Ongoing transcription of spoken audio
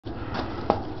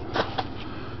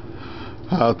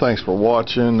Thanks for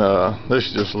watching. This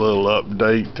is just a little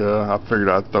update. I figured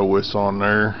I'd throw this on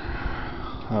there.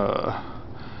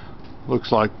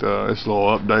 Looks like it's a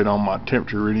little update on my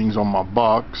temperature readings on my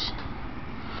box.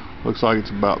 Looks like it's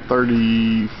about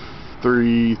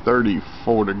 33,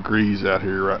 34 degrees out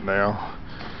here right now.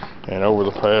 And over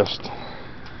the past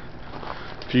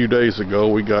few days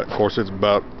ago, we got, of course, it's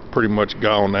about pretty much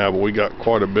gone now, but we got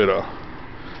quite a bit of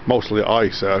mostly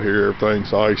ice out here.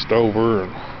 Everything's iced over,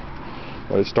 and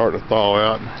it's starting to thaw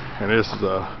out. And this is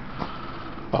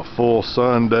a full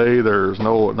sun day. There's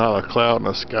not a cloud in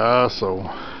the sky, so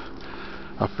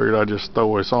I figured I'd just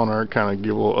throw this on there, kind of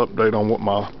give a little update on what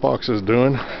my box is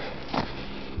doing.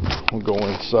 We'll go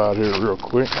inside here real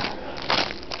quick.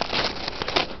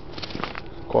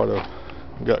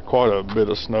 Got quite a bit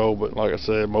of snow, but like I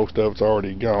said, most of it's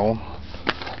already gone.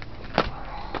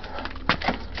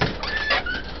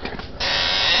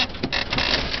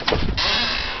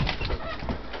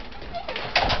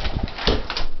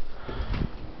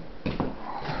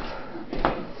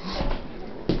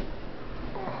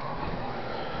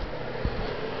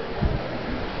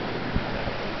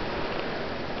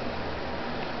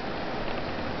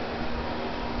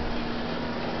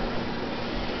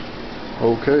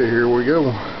 Okay, here we go.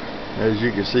 As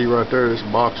you can see right there, this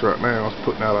box right now is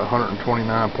putting out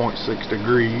 129.6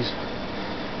 degrees,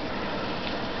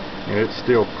 and it's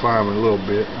still climbing a little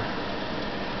bit.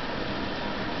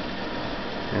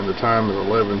 And the time is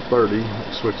 11:30.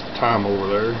 Switch the time over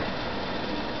there,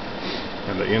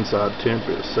 and the inside temp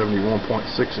is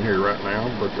 71.6 in here right now.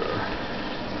 But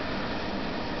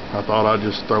I thought I'd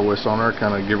just throw this on there,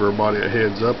 kind of give everybody a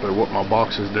heads up at what my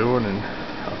box is doing. And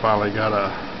I finally got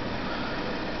a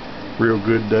real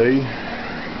good day.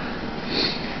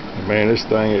 And man, this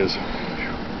thing is,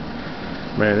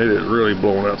 man, it is really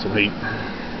blowing out some heat.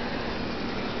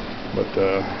 But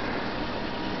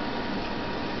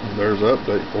there's an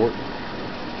update for it.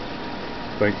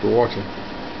 Thanks for watching.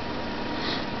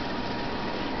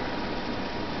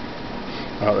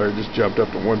 Out there, just jumped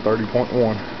up to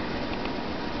 130.1.